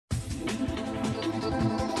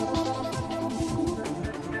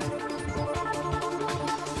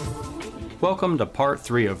Welcome to Part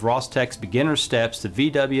 3 of Rostech's Beginner Steps to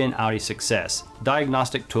VW and Audi Success,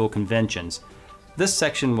 Diagnostic Tool Conventions. This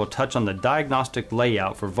section will touch on the diagnostic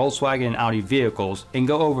layout for Volkswagen and Audi vehicles and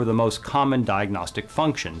go over the most common diagnostic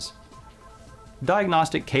functions.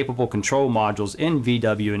 Diagnostic capable control modules in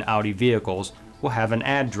VW and Audi vehicles will have an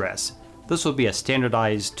address. This will be a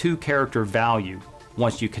standardized 2-character value.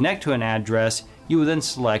 Once you connect to an address, you will then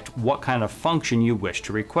select what kind of function you wish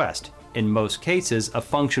to request. In most cases, a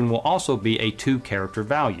function will also be a 2-character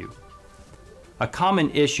value. A common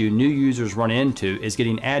issue new users run into is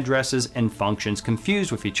getting addresses and functions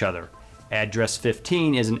confused with each other. Address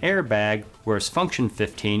 15 is an airbag, whereas function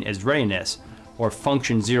 15 is readiness, or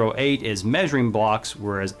function 08 is measuring blocks,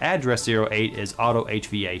 whereas address 08 is auto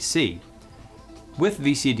HVAC. With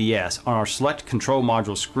VCDS, on our Select Control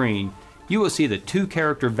Module screen, you will see the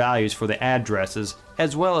 2-character values for the addresses,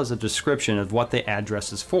 as well as a description of what the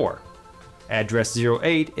address is for. Address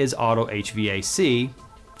 08 is auto HVAC,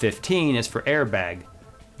 15 is for airbag.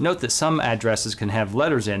 Note that some addresses can have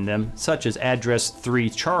letters in them, such as address 3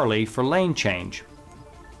 Charlie for lane change.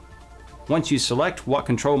 Once you select what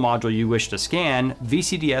control module you wish to scan,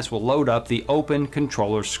 VCDS will load up the Open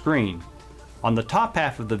Controller screen. On the top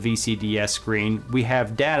half of the VCDS screen, we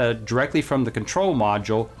have data directly from the control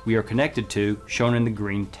module we are connected to, shown in the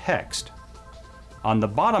green text. On the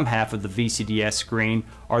bottom half of the VCDS screen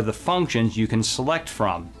are the functions you can select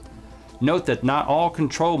from. Note that not all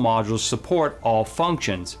control modules support all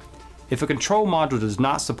functions. If a control module does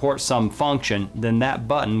not support some function, then that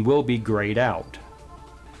button will be grayed out.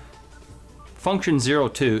 Function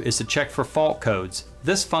 02 is to check for fault codes.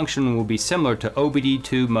 This function will be similar to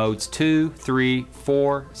OBDII modes 2, 3,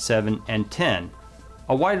 4, 7, and 10.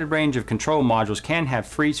 A wider range of control modules can have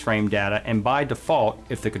freeze frame data, and by default,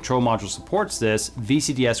 if the control module supports this,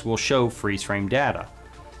 VCDS will show freeze frame data.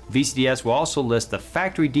 VCDS will also list the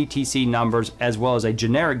factory DTC numbers as well as a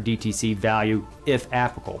generic DTC value if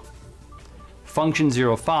applicable. Function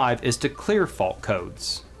 05 is to clear fault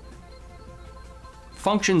codes.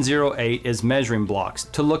 Function 08 is measuring blocks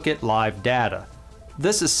to look at live data.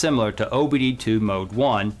 This is similar to OBDII Mode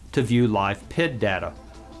 1 to view live PID data.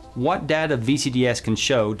 What data VCDS can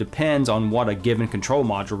show depends on what a given control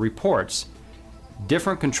module reports.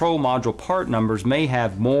 Different control module part numbers may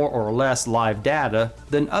have more or less live data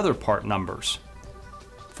than other part numbers.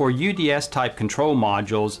 For UDS type control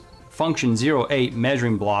modules, function 08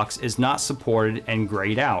 measuring blocks is not supported and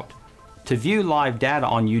grayed out. To view live data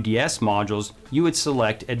on UDS modules, you would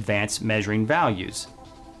select Advanced Measuring Values.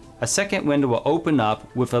 A second window will open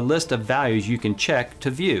up with a list of values you can check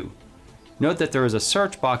to view. Note that there is a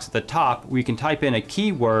search box at the top where you can type in a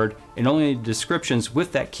keyword and only descriptions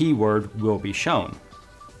with that keyword will be shown.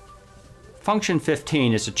 Function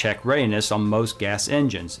 15 is to check readiness on most gas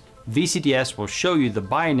engines. VCDS will show you the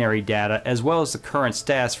binary data as well as the current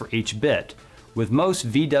status for each bit. With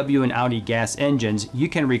most VW and Audi gas engines, you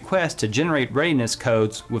can request to generate readiness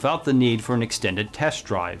codes without the need for an extended test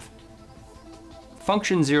drive.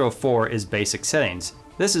 Function 04 is basic settings.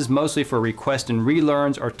 This is mostly for requesting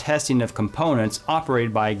relearns or testing of components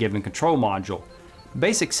operated by a given control module.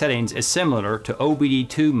 Basic settings is similar to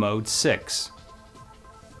OBDII Mode 6.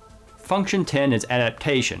 Function 10 is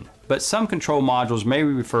adaptation, but some control modules may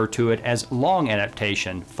refer to it as long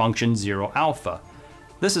adaptation, function 0 alpha.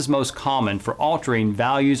 This is most common for altering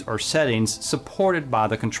values or settings supported by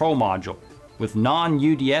the control module. With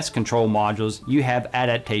non-UDS control modules, you have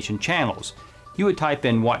adaptation channels. You would type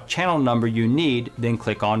in what channel number you need, then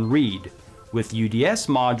click on Read. With UDS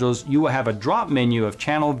modules, you will have a drop menu of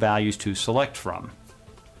channel values to select from.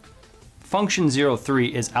 Function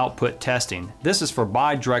 03 is output testing. This is for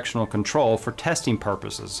bidirectional control for testing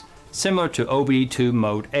purposes, similar to OBDII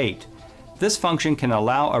Mode 8. This function can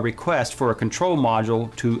allow a request for a control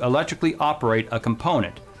module to electrically operate a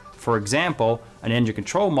component. For example, an engine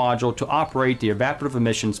control module to operate the evaporative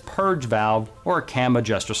emissions purge valve or a cam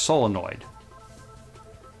adjuster solenoid.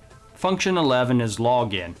 Function 11 is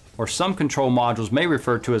login, or some control modules may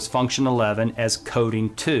refer to as function 11 as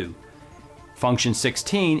coding 2. Function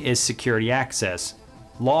 16 is security access.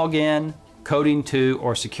 Login, coding 2,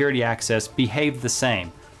 or security access behave the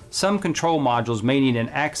same. Some control modules may need an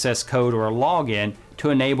access code or a login to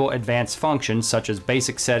enable advanced functions such as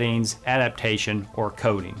basic settings, adaptation, or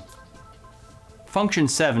coding. Function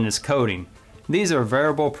 7 is coding. These are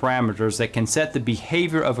variable parameters that can set the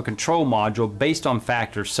behavior of a control module based on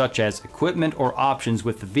factors such as equipment or options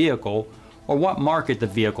with the vehicle or what market the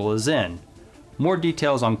vehicle is in. More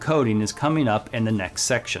details on coding is coming up in the next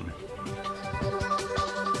section.